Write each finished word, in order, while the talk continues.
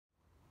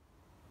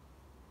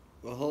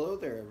Well, hello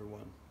there,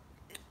 everyone.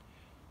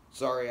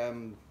 Sorry,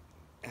 I'm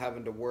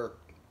having to work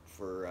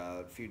for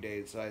a few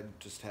days. I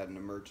just had an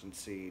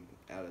emergency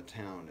out of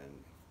town,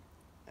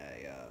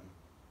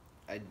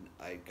 and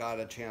I got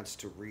a chance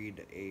to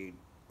read a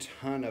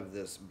ton of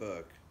this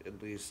book,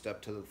 at least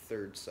up to the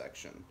third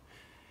section,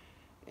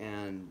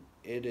 and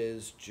it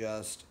is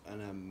just an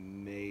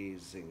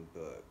amazing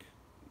book.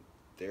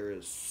 There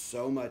is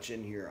so much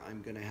in here.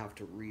 I'm gonna have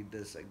to read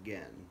this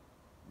again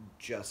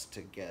just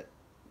to get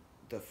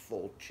the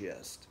full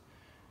gist.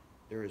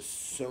 There is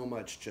so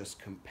much just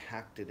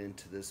compacted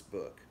into this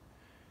book.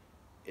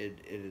 It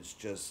is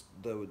just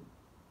the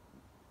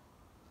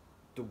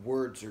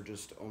words are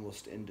just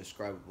almost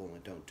indescribable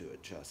and don't do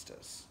it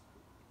justice.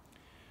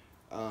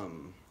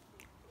 Um,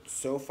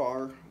 so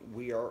far,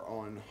 we are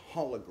on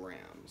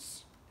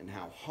holograms and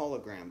how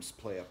holograms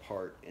play a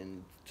part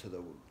in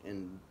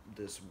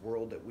this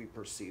world that we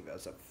perceive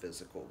as a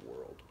physical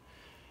world,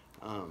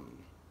 um,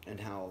 and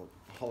how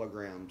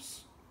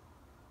holograms,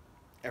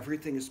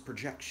 everything is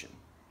projection.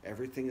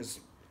 Everything is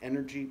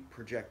energy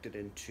projected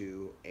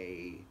into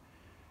a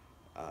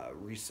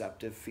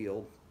receptive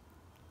field,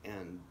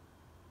 and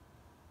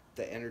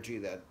the energy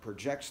that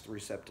projects the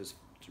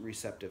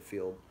receptive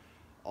field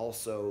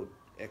also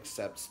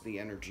accepts the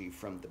energy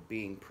from the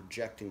being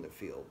projecting the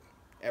field.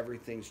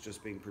 Everything's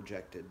just being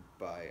projected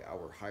by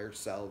our higher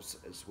selves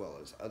as well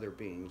as other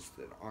beings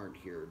that aren't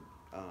here.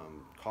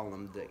 Call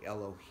them the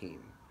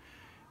Elohim.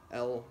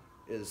 El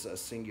is a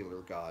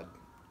singular god.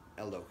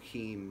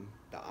 Elohim,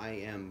 the I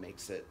am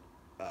makes it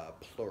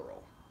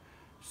plural.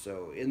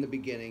 So in the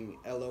beginning,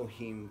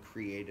 Elohim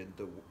created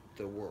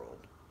the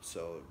world.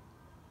 So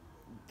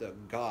the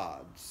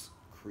gods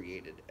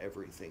created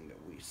everything that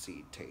we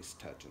see, taste,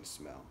 touch, and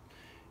smell.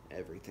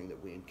 Everything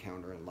that we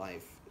encounter in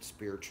life,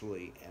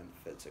 spiritually and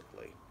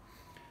physically.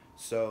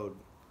 So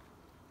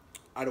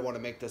I don't want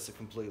to make this a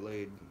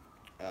completely,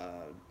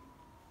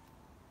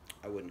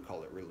 I wouldn't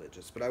call it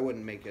religious, but I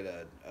wouldn't make it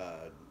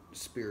a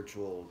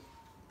spiritual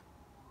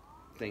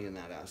thing in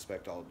that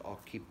aspect. I'll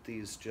keep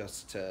these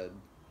just to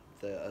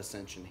the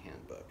Ascension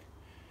Handbook.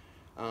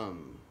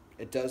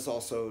 It does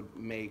also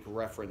make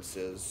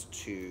references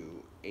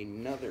to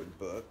another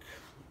book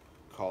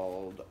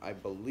called, I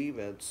believe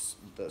it's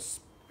the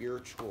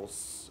spiritual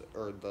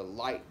or the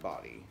light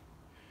body.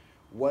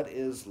 What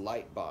is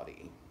light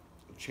body?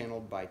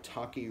 Channeled by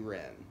Taki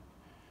Ren.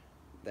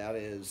 That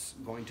is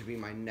going to be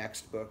my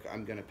next book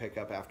I'm going to pick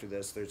up after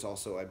this. There's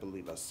also, I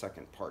believe, a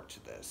second part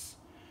to this.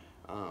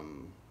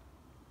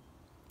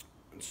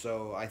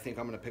 So I think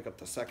I'm going to pick up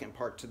the second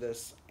part to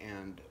this,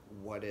 and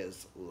what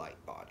is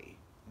light body.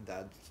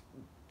 That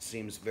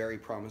seems very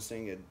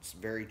promising. It's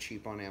very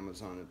cheap on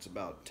Amazon. It's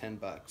about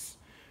 $10,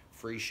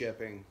 free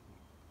shipping.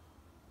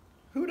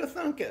 Who'd have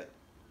thunk it?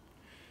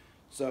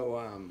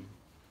 So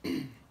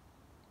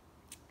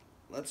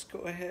let's go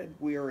ahead.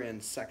 We are in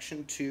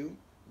section 2,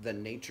 the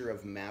nature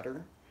of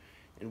matter,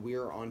 and we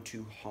are on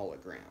to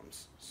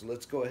holograms. So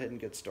let's go ahead and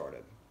get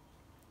started.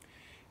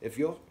 If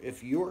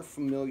you're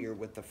familiar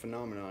with the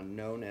phenomenon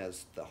known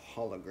as the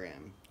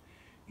hologram,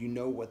 you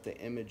know what the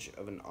image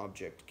of an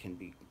object can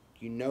be.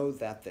 You know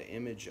that the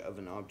image of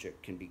an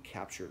object can be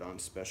captured on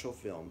special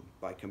film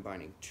by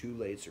combining two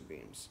laser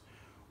beams,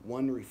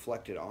 one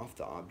reflected off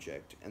the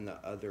object and the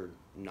other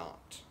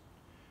not.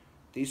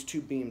 These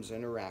two beams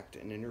interact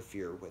and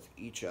interfere with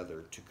each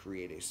other to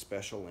create a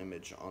special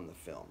image on the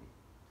film.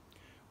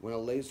 When a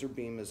laser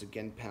beam is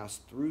again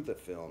passed through the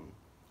film,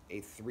 a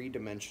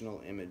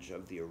three-dimensional image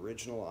of the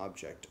original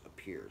object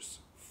appears,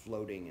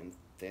 floating in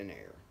thin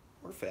air,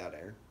 or fat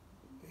air.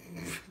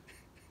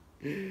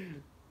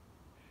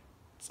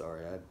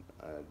 Sorry,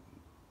 I'm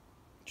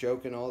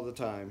joking all the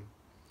time.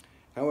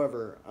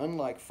 However,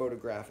 unlike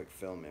photographic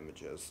film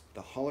images,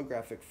 the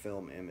holographic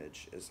film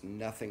image is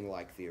nothing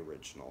like the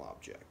original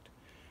object,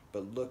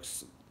 but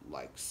looks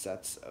like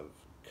sets of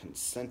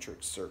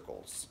concentric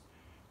circles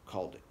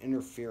called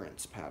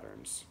interference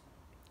patterns.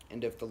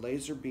 And if the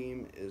laser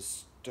beam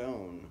is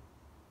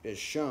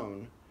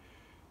shown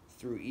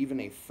through even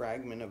a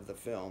fragment of the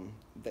film,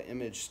 the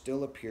image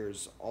still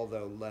appears,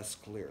 although less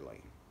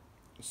clearly.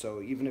 So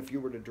even if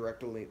you were to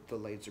direct the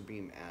laser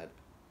beam at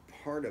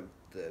part of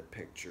the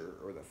picture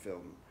or the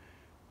film,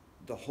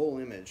 the whole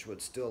image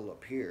would still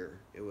appear.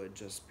 It would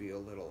just be a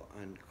little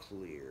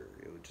unclear.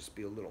 It would just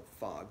be a little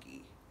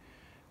foggy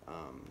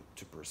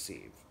to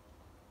perceive.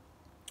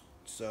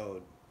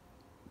 So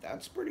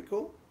that's pretty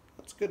cool.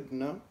 That's good to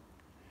know.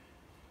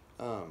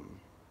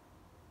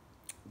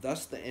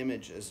 Thus, the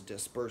image is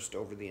dispersed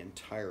over the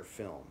entire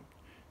film.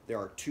 There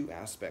are two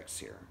aspects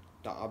here: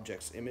 the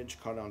object's image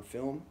caught on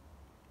film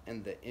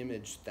and the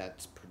image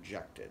that's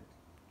projected.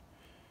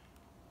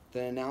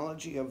 The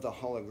analogy of the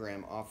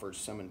hologram offers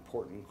some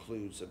important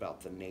clues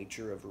about the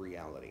nature of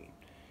reality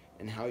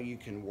and how you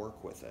can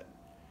work with it.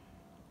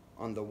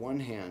 On the one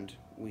hand,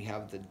 we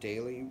have the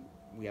daily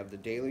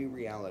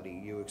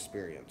reality you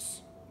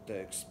experience,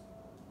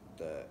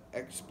 the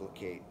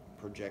explicate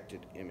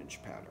projected image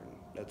pattern,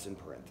 that's in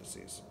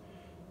parentheses.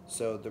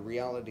 So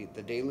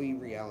the daily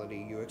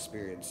reality you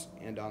experience,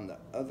 and on the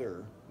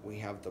other, we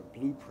have the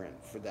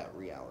blueprint for that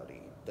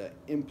reality, the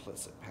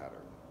implicit pattern.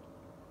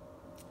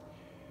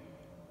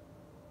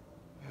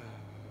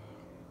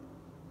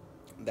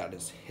 That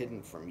is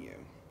hidden from you.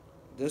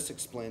 This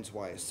explains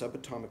why a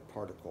subatomic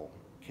particle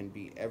can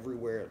be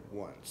everywhere at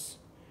once.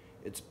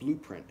 Its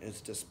blueprint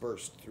is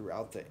dispersed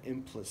throughout the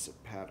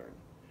implicit pattern.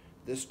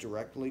 This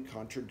directly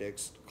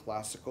contradicts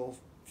classical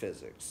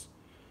physics,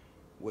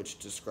 which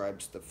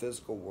describes the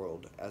physical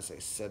world as a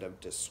set of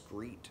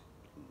discrete,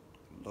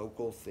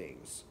 local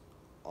things,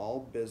 all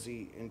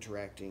busy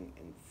interacting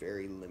in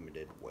very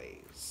limited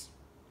ways.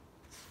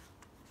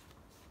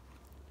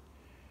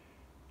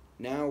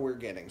 Now we're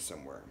getting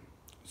somewhere.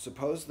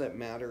 Suppose that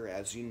matter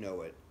as you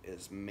know it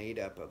is made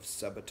up of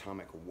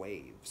subatomic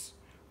waves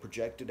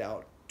projected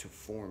out to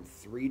form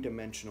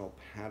three-dimensional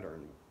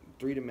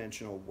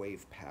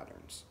wave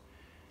patterns.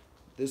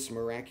 That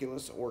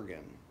miraculous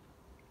organ,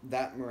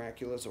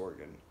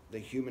 the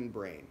human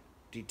brain,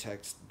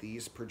 detects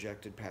these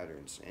projected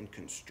patterns and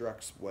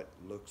constructs what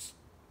looks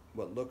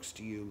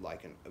to you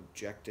like an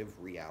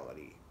objective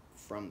reality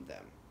from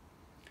them.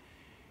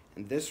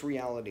 And this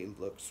reality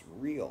looks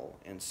real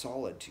and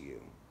solid to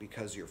you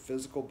because your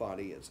physical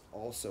body is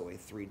also a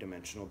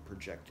three-dimensional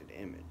projected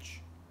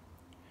image.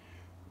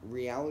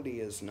 Reality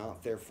is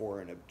not therefore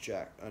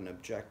an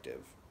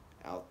objective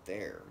out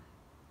there,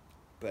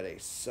 but a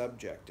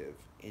subjective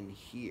in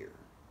here,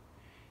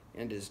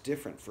 and is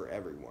different for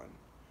everyone.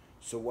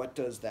 So what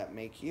does that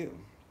make you?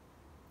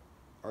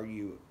 Are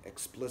you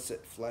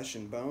explicit flesh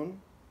and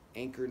bone,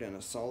 anchored in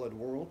a solid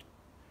world?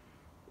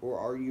 Or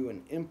are you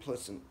an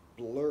implicit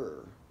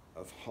blur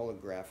of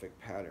holographic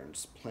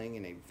patterns playing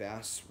in a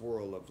vast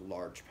swirl of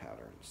large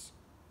patterns?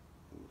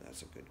 Ooh,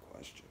 that's a good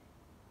question.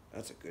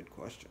 That's a good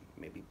question.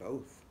 Maybe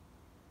both.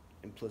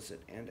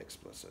 Implicit and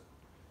explicit.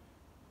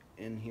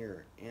 In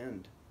here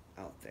and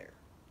out there.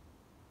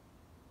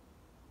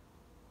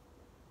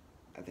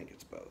 I think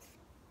it's both.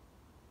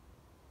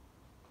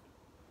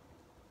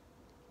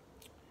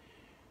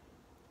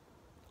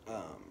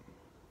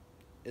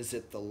 Is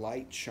it the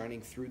light shining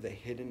through the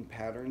hidden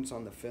patterns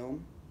on the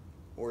film?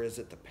 Or is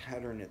it the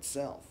pattern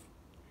itself?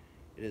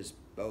 It is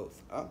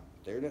both. Oh,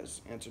 there it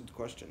is. Answered the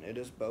question. It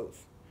is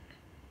both.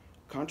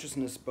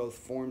 Consciousness both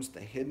forms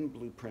the hidden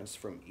blueprints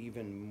from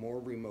even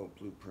more remote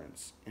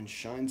blueprints and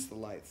shines the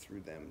light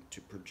through them to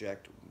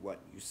project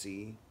what you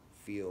see,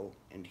 feel,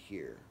 and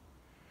hear.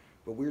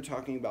 But we're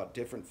talking about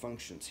different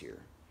functions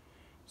here.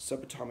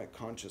 Subatomic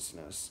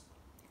consciousness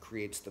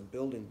creates the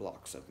building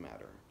blocks of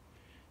matter,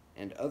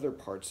 and other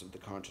parts of the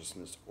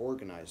consciousness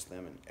organize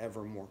them in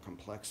ever more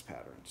complex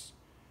patterns.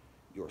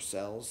 Your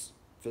cells,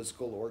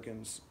 physical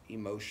organs,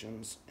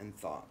 emotions, and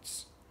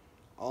thoughts,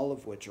 all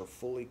of which are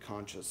fully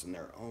conscious in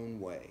their own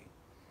way,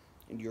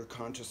 and your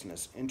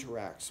consciousness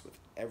interacts with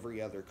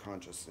every other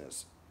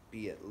consciousness,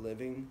 be it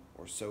living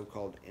or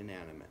so-called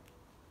inanimate.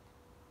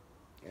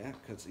 Yeah,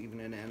 because even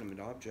inanimate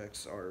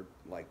objects are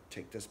like,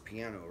 take this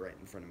piano right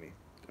in front of me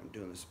that I'm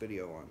doing this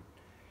video on.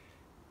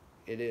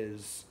 It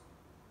is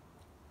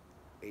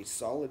a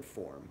solid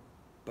form,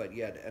 but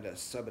yet at a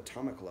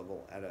subatomic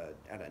level, at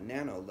a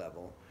nano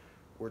level,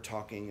 we're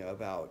talking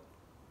about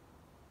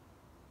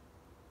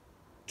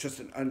just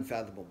an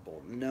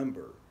unfathomable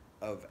number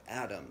of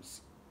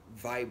atoms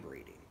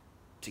vibrating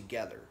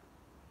together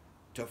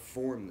to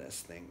form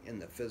this thing in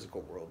the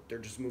physical world. They're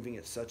just moving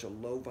at such a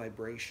low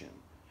vibration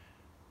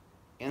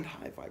and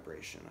high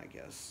vibration, I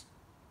guess,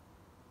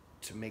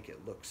 to make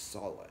it look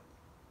solid,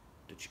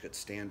 that you could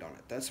stand on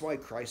it. That's why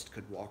Christ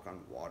could walk on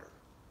water,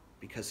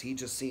 because he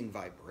just seen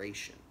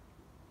vibration.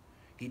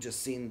 He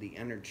just seen the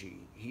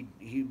energy.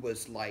 He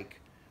was like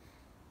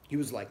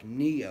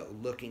Neo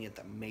looking at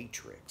the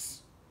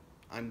Matrix.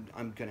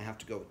 I'm gonna have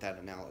to go with that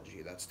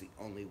analogy. That's the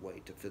only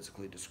way to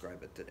physically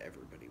describe it that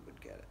everybody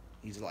would get it.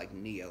 He's like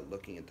Neo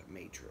looking at the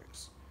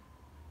Matrix.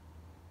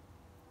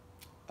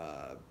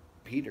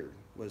 Peter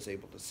was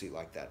able to see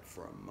like that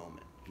for a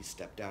moment. He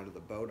stepped out of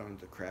the boat onto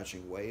the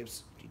crashing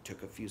waves. He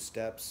took a few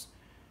steps,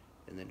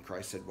 and then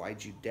Christ said,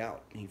 "Why'd you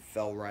doubt?" And he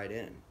fell right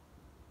in.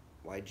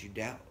 Why'd you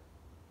doubt?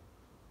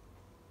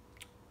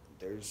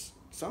 There's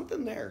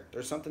something there.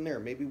 There's something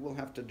there. Maybe we'll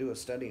have to do a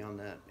study on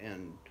that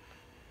and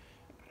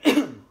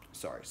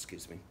sorry,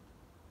 excuse me.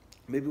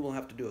 Maybe we'll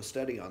have to do a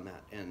study on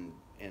that and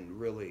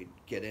really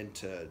get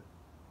into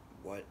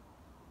what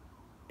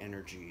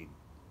energy,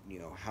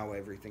 how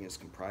everything is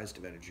comprised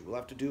of energy. We'll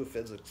have to do a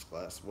physics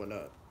class. Why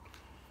not?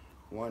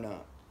 Why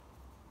not?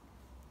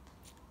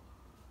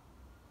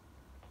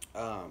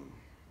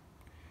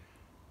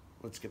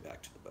 Let's get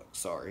back to the book.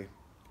 Sorry.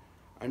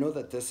 I know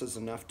that this is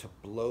enough to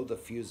blow the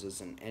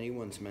fuses in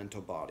anyone's mental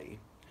body,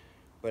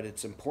 but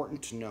it's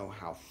important to know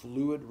how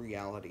fluid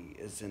reality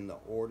is in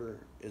order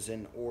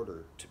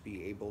to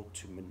be able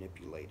to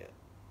manipulate it.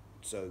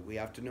 So we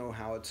have to know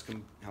how it's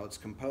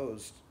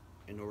composed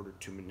in order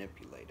to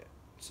manipulate it.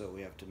 So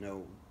we have to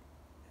know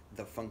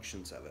the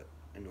functions of it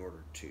in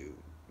order to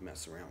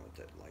mess around with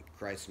it. Like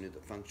Christ knew the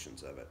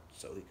functions of it,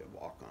 so he could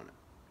walk on it.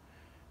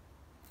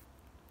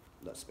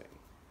 That's big.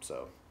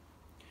 So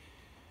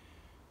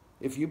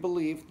If you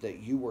believe that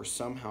you were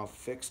somehow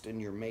fixed in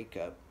your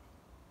makeup,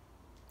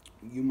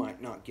 you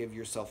might not give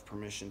yourself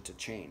permission to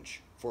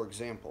change. For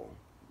example,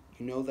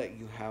 you know that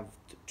you have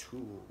the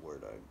tool.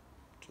 Where'd I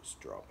just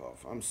drop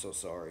off? I'm so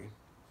sorry.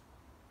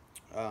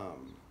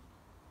 Um,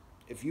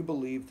 if you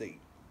believe that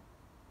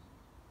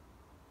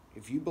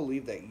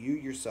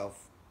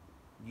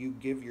you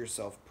give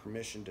yourself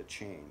permission to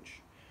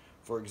change.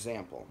 For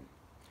example,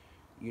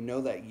 you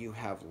know that you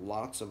have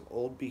lots of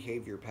old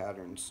behavior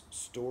patterns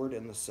stored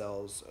in the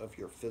cells of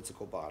your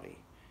physical body.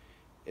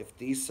 If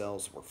these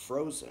cells were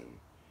frozen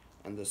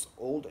and this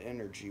old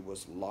energy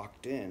was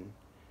locked in,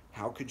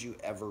 how could you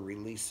ever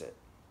release it?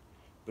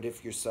 But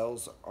if your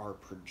cells are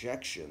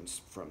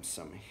projections from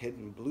some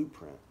hidden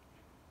blueprint,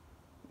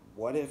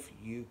 what if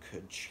you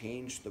could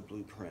change the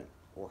blueprint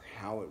or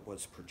how it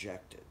was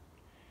projected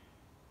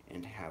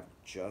and have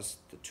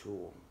just the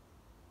tool,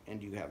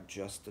 and you have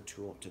just the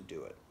tool to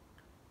do it?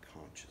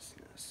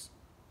 Consciousness.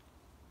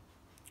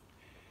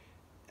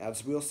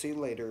 As we'll see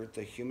later,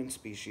 the human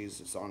species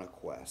is on a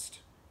quest,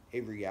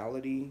 a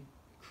reality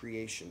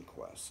creation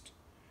quest.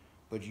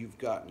 But you've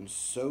gotten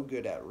so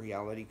good at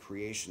reality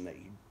creation that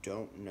you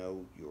don't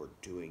know you're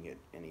doing it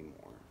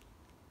anymore.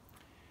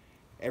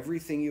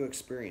 Everything you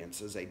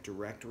experience is a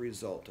direct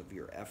result of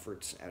your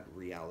efforts at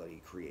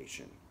reality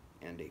creation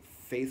and a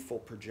faithful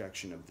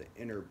projection of the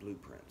inner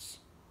blueprints.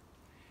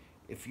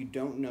 If you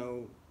don't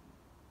know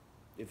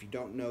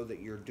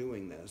that you're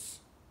doing this,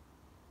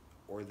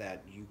 or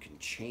that you can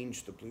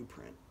change the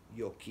blueprint,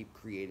 you'll keep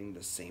creating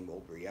the same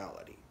old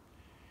reality.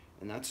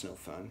 And that's no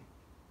fun.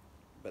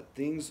 But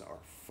things are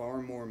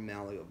far more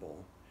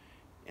malleable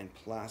and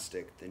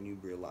plastic than you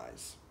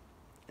realize.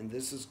 And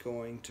this is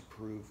going to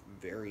prove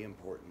very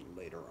important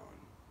later on.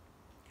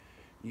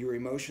 Your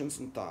emotions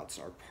and thoughts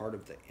are part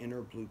of the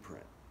inner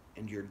blueprint,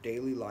 and your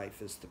daily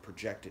life is the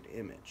projected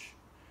image.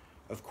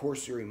 Of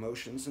course, your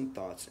emotions and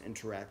thoughts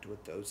interact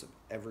with those of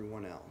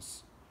everyone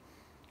else,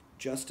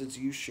 just as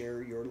you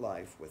share your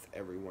life with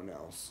everyone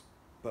else.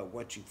 But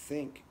what you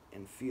think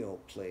and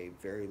feel play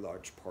a very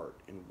large part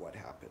in what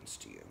happens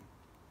to you.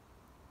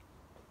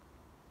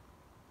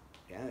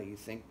 Yeah, you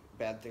think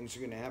bad things are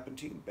going to happen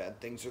to you,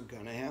 bad things are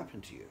going to happen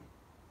to you.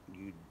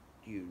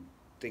 You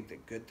think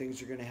that good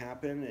things are going to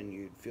happen and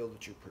you feel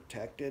that you're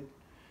protected,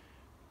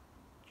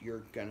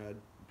 you're going to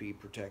be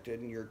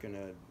protected and you're going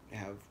to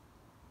have,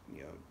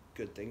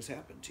 good things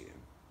happen to you.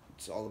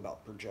 It's all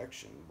about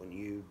projection. When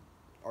you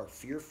are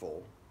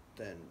fearful,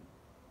 then,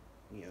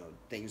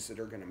 things that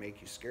are going to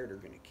make you scared are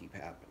going to keep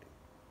happening.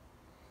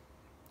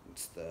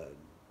 It's the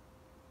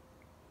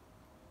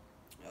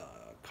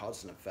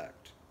cause and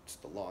effect. It's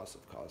the laws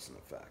of cause and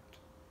effect.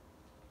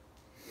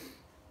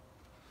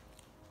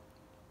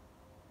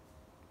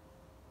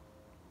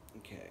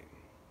 Okay.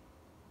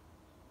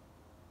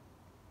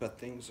 But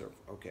things are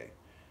okay.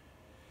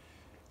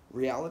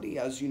 Reality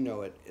as you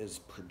know it is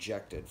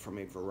projected from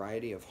a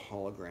variety of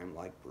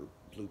hologram-like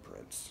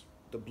blueprints.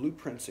 The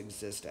blueprints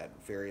exist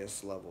at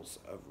various levels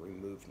of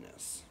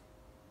removedness.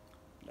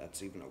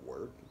 That's even a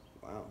word?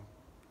 Wow.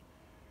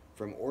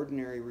 From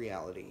ordinary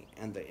reality,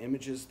 and the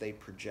images they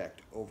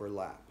project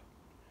overlap.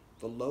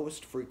 The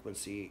lowest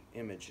frequency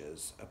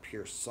images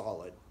appear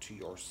solid to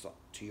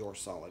your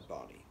solid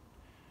body.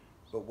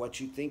 But what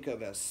you think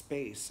of as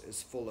space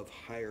is full of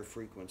higher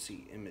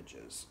frequency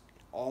images,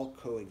 all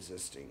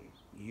coexisting.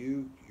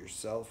 You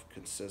yourself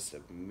consist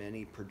of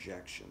many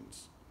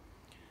projections,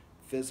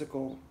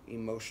 physical,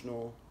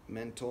 emotional,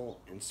 mental,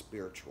 and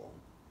spiritual,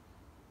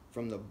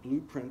 from the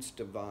blueprints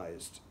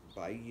devised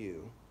by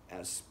you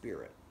as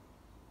spirit.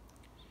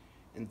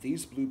 And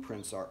these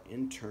blueprints are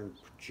in turn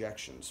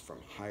projections from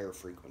higher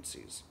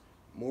frequencies,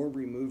 more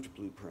removed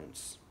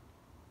blueprints.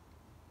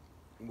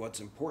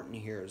 What's important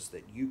here is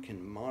that you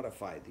can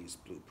modify these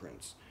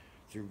blueprints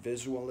through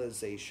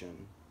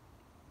visualization.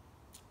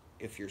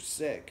 If you're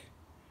sick,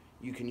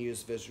 you can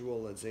use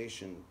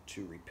visualization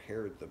to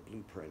repair the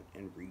blueprint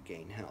and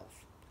regain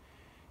health.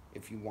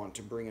 If you want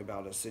to bring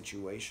about a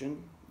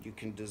situation, you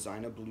can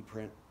design a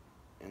blueprint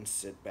and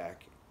sit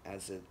back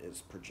as it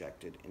is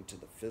projected into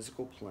the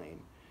physical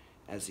plane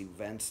as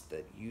events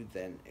that you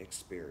then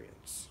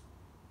experience.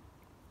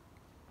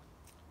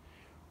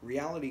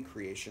 Reality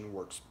creation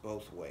works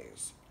both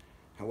ways.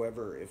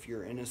 However, if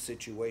you're in a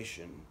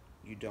situation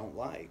you don't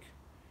like,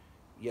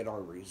 yet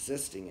are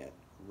resisting it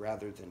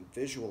rather than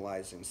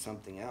visualizing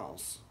something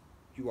else,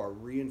 you are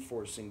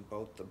reinforcing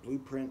both the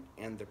blueprint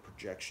and the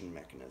projection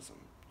mechanism,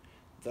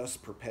 thus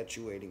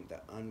perpetuating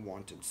the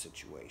unwanted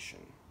situation.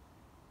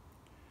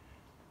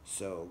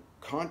 So,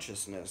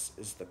 consciousness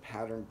is the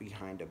pattern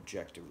behind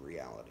objective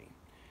reality,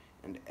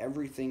 and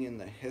everything in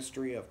the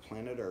history of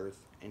planet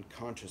Earth and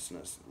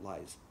consciousness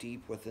lies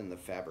deep within the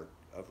fabric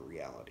of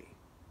reality.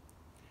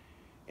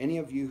 Any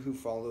of you who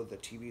follow the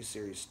TV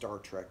series Star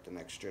Trek: The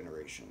Next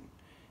Generation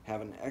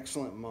have an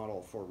excellent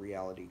model for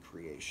reality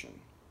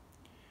creation.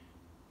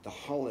 The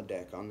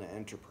holodeck on the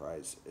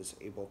Enterprise is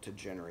able to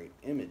generate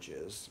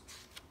images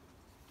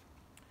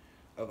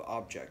of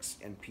objects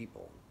and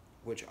people,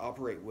 which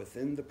operate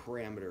within the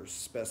parameters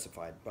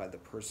specified by the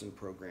person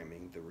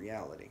programming the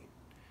reality.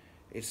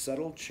 A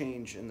subtle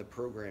change in the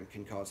program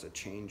can cause a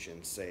change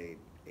in, say,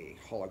 a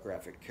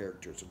holographic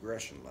character's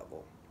aggression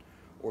level,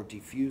 or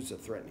defuse a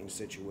threatening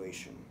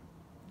situation.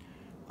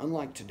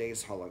 Unlike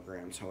today's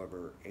holograms,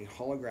 however, a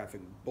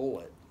holographic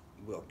bullet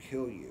will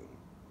kill you,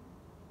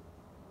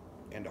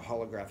 and a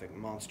holographic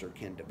monster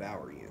can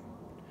devour you,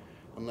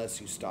 unless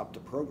you stop the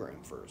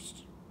program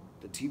first.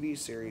 The TV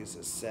series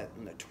is set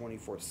in the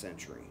 24th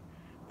century,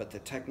 but the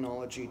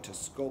technology to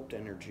sculpt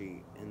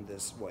energy in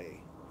this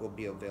way will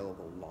be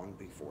available long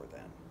before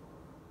then.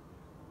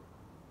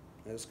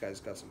 This guy's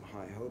got some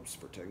high hopes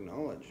for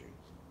technology.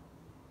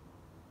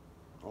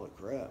 Holy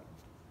crap.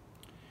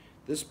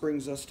 This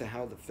brings us to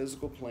how the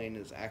physical plane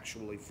is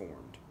actually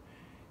formed.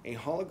 A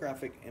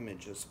holographic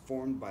image is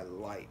formed by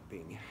light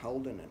being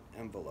held in an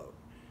envelope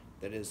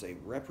that is a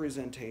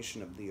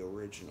representation of the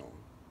original.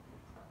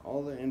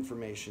 All the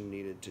information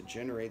needed to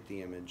generate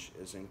the image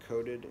is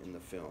encoded in the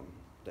film.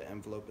 The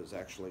envelope is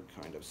actually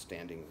kind of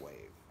standing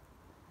wave.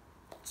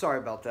 Sorry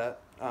about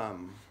that.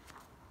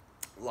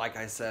 Like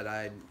I said,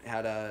 I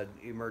had an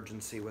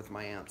emergency with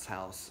my aunt's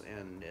house,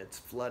 and it's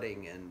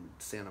flooding in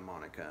Santa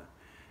Monica.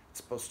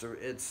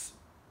 It's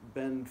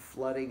been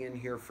flooding in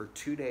here for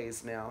 2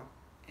 days now,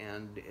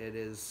 and it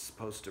is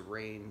supposed to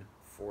rain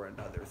for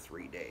another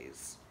 3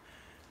 days.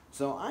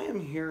 So I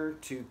am here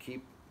to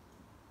keep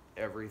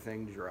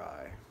everything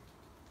dry.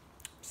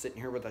 I'm sitting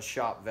here with a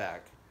shop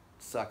vac,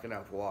 sucking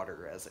up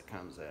water as it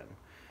comes in.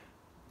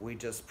 We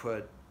just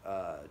put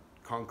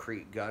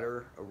concrete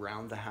gutter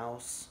around the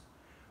house,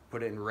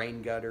 put in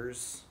rain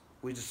gutters.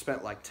 We just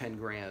spent like 10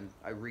 grand.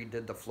 I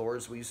redid the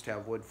floors. We used to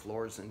have wood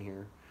floors in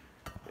here.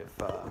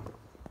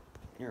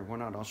 Here, why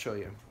not? I'll show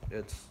you.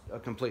 It's a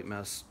complete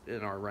mess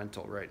in our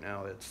rental right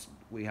now.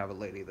 We have a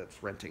lady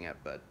that's renting it,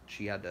 but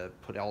she had to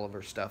put all of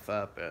her stuff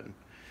up, and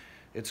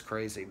it's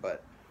crazy.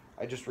 But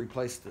I just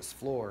replaced this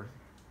floor.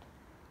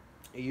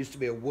 It used to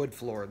be a wood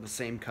floor, the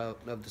same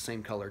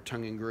color,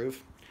 tongue and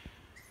groove.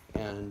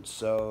 And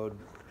so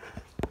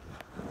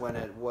when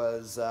it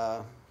was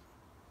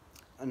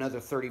another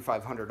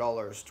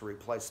 $3,500 to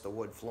replace the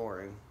wood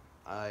flooring,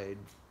 I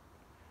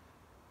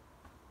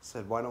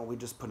said, why don't we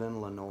just put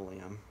in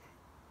linoleum?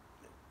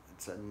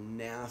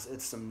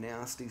 It's some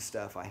nasty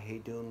stuff. I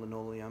hate doing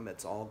linoleum.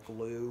 It's all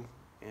glue,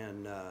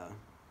 and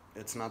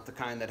it's not the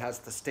kind that has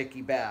the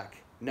sticky back.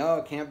 No,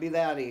 it can't be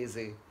that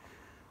easy.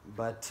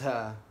 But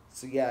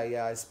so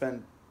yeah, I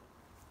spent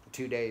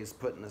 2 days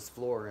putting this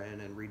floor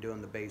in and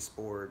redoing the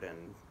baseboard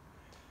and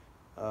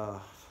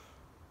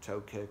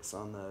toe kicks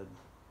on the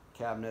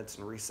cabinets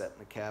and resetting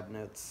the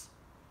cabinets.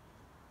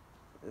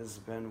 It's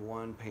been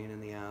one pain in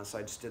the ass.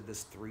 I just did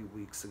this 3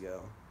 weeks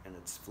ago, and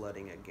it's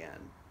flooding again.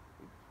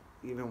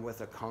 Even with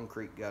a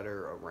concrete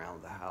gutter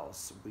around the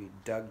house, we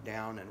dug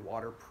down and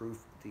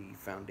waterproofed the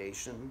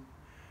foundation,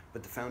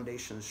 but the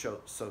foundation is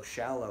so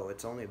shallow,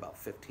 it's only about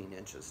 15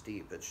 inches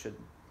deep. It should,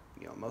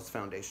 most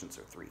foundations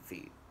are 3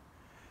 feet.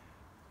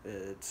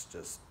 It's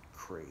just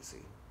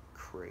crazy.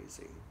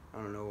 I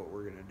don't know what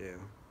we're gonna do,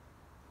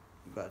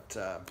 but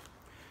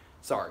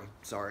sorry,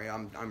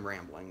 I'm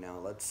rambling now.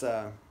 Let's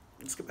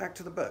get back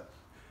to the book.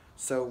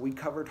 So we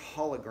covered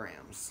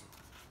holograms.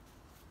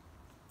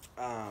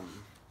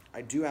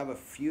 I do have a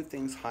few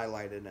things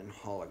highlighted in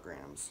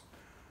holograms.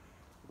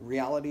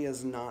 Reality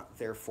is not,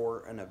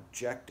 therefore, an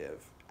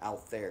objective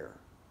out there,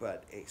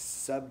 but a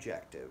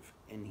subjective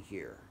in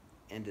here,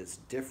 and is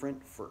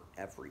different for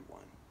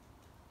everyone.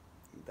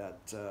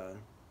 That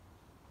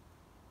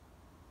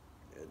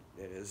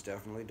it is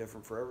definitely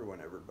different for everyone.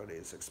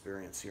 Everybody's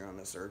experience here on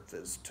this earth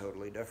is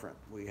totally different.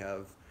 We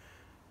have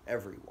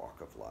every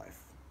walk of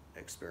life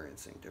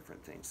experiencing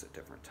different things at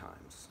different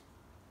times.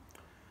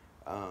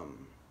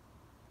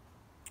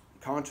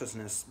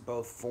 Consciousness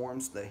both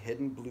forms the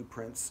hidden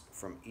blueprints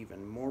from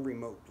even more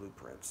remote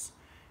blueprints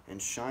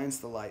and shines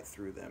the light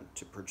through them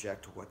to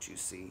project what you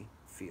see,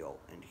 feel,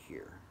 and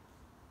hear.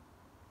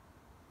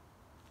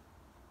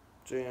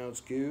 Sounds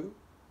good.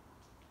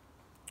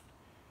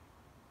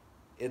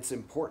 It's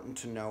important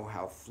to know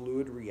how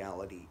fluid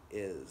reality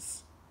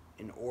is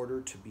in order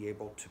to be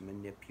able to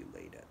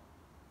manipulate it.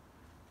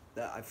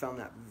 I found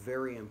that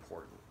very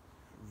important.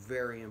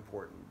 Very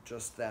important.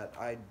 Just that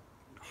I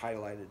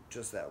highlighted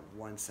just that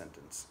one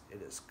sentence.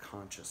 It is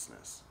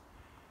consciousness.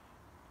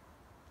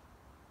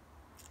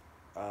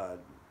 So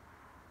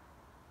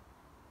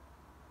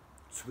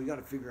we got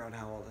to figure out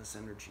how all this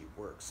energy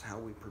works, how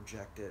we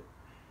project it,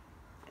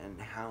 and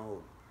how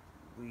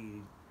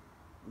we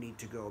need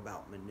to go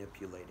about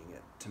manipulating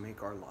it to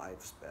make our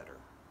lives better.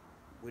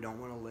 We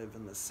don't want to live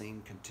in the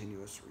same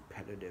continuous,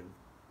 repetitive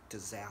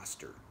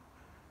disaster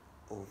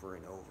over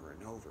and over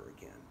and over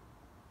again.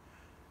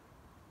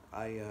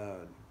 I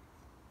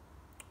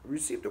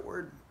received a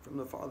word from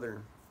the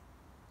Father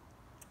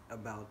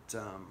about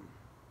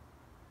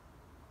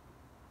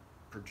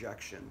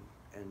projection,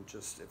 and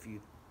just if you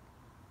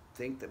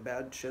think that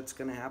bad shit's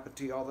going to happen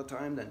to you all the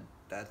time, then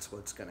that's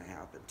what's going to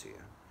happen to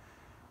you.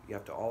 You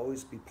have to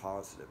always be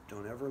positive.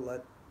 Don't ever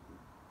let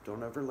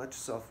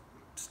yourself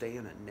stay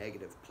in a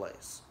negative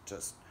place.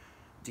 Just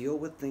deal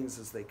with things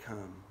as they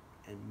come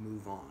and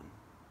move on.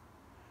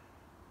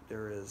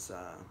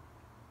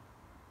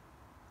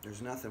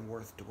 there's nothing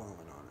worth dwelling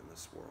on in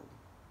this world.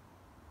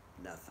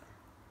 Nothing.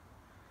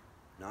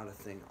 Not a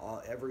thing.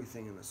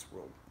 Everything in this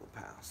world will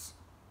pass.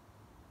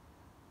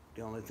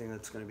 The only thing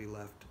that's going to be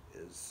left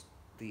is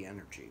the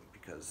energy,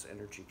 because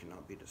energy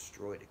cannot be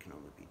destroyed. It can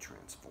only be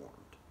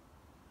transformed.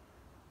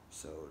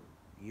 So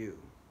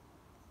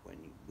when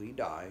we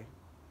die,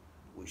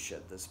 we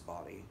shed this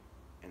body,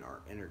 and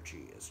our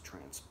energy is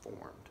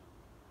transformed.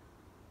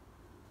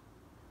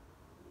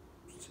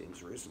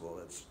 Seems reasonable.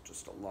 That's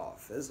just a law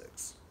of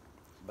physics.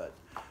 But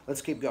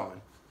let's keep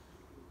going.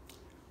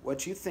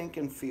 What you think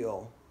and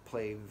feel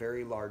play a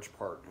very large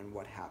part in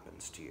what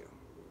happens to you.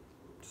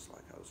 Just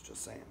like I was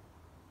just saying.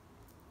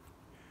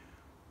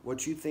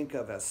 What you think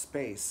of as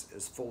space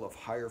is full of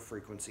higher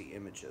frequency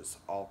images,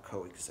 all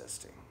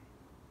coexisting.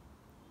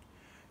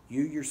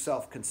 You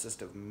yourself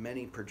consist of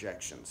many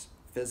projections,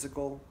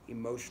 physical,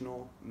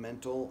 emotional,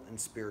 mental, and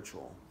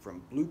spiritual,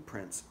 from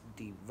blueprints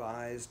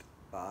devised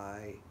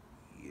by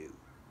you.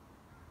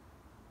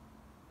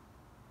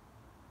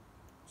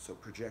 So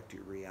project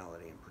your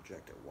reality and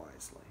project it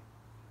wisely.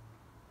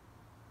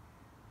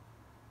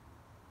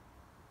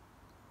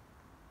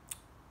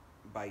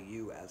 By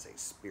you as a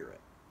spirit.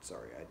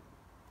 Sorry, I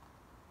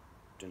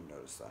didn't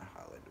notice that I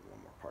highlighted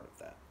one more part of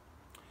that.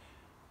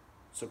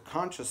 So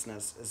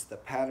consciousness is the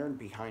pattern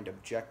behind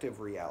objective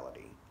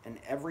reality, and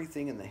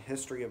everything in the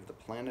history of the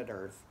planet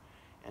Earth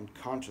and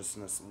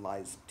consciousness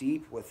lies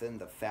deep within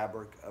the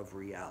fabric of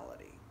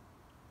reality.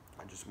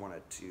 I just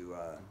wanted to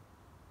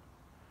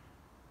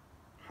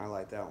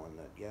highlight that one,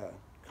 that yeah,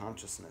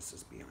 consciousness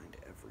is behind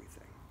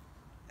everything.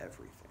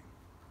 Everything.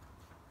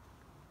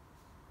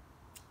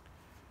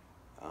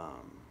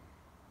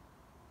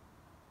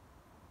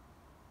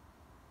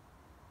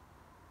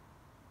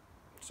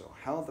 So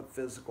how the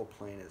physical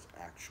plane is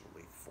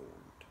actually formed.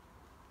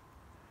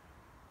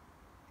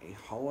 A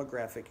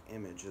holographic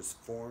image is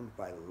formed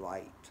by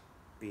light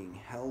being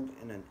held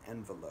in an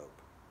envelope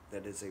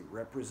that is a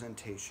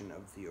representation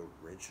of the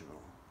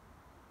original.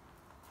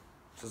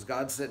 So is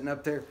God sitting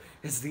up there?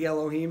 Is the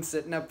Elohim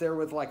sitting up there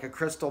with like a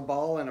crystal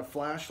ball and a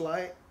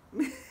flashlight?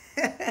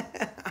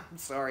 I'm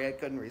sorry, I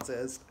couldn't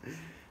resist.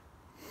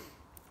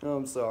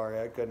 I'm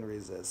sorry, I couldn't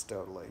resist,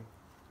 totally.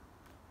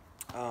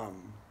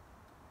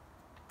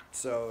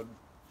 So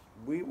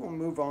we will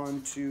move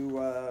on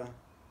to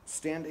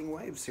standing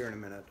waves here in a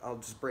minute. I'll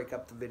just break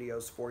up the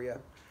videos for you.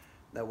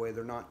 That way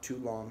they're not too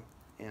long.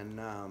 And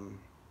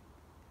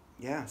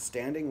yeah,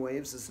 standing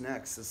waves is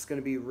next. It's going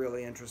to be a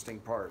really interesting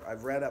part.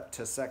 I've read up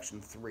to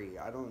section 3.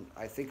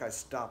 I think I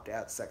stopped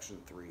at section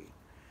 3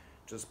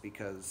 just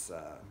because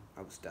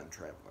I was done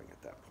traveling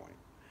at that point.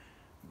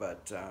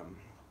 But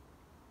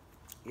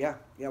yeah,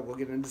 we'll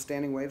get into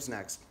standing waves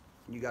next.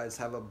 You guys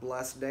have a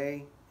blessed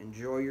day.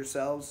 Enjoy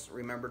yourselves.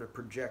 Remember to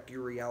project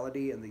your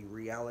reality and the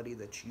reality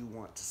that you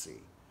want to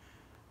see.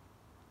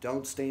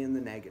 Don't stay in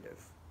the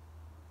negative.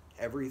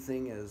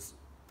 Everything is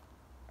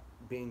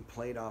being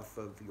played off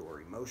of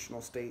your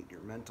emotional state,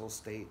 your mental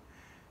state,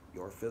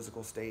 your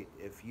physical state.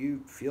 If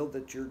you feel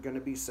that you're going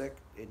to be sick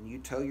and you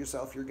tell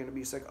yourself you're going to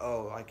be sick,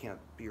 oh, I can't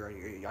be around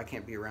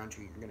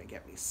you, you're going to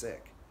get me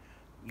sick.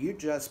 You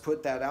just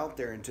put that out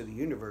there into the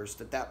universe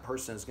that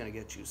person is going to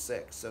get you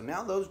sick. So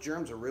now those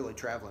germs are really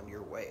traveling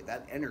your way.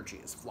 That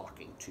energy is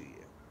flocking to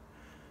you.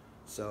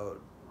 So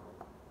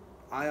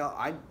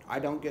I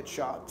don't get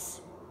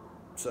shots.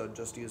 So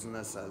just using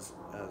this as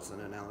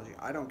an analogy,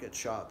 I don't get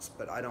shots,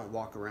 but I don't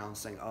walk around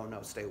saying, oh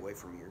no, stay away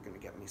from me, you're going to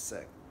get me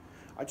sick.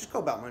 I just go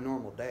about my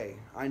normal day.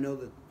 I know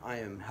that I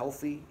am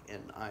healthy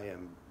and I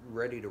am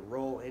ready to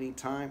roll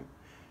anytime.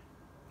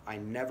 I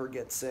never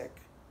get sick.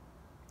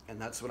 And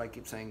that's what I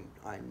keep saying.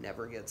 I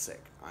never get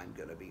sick. I'm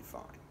going to be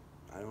fine.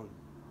 I don't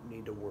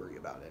need to worry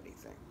about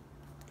anything.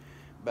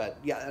 But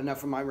yeah,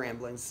 enough of my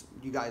ramblings.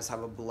 You guys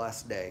have a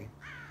blessed day.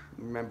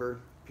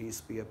 Remember,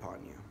 peace be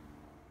upon you.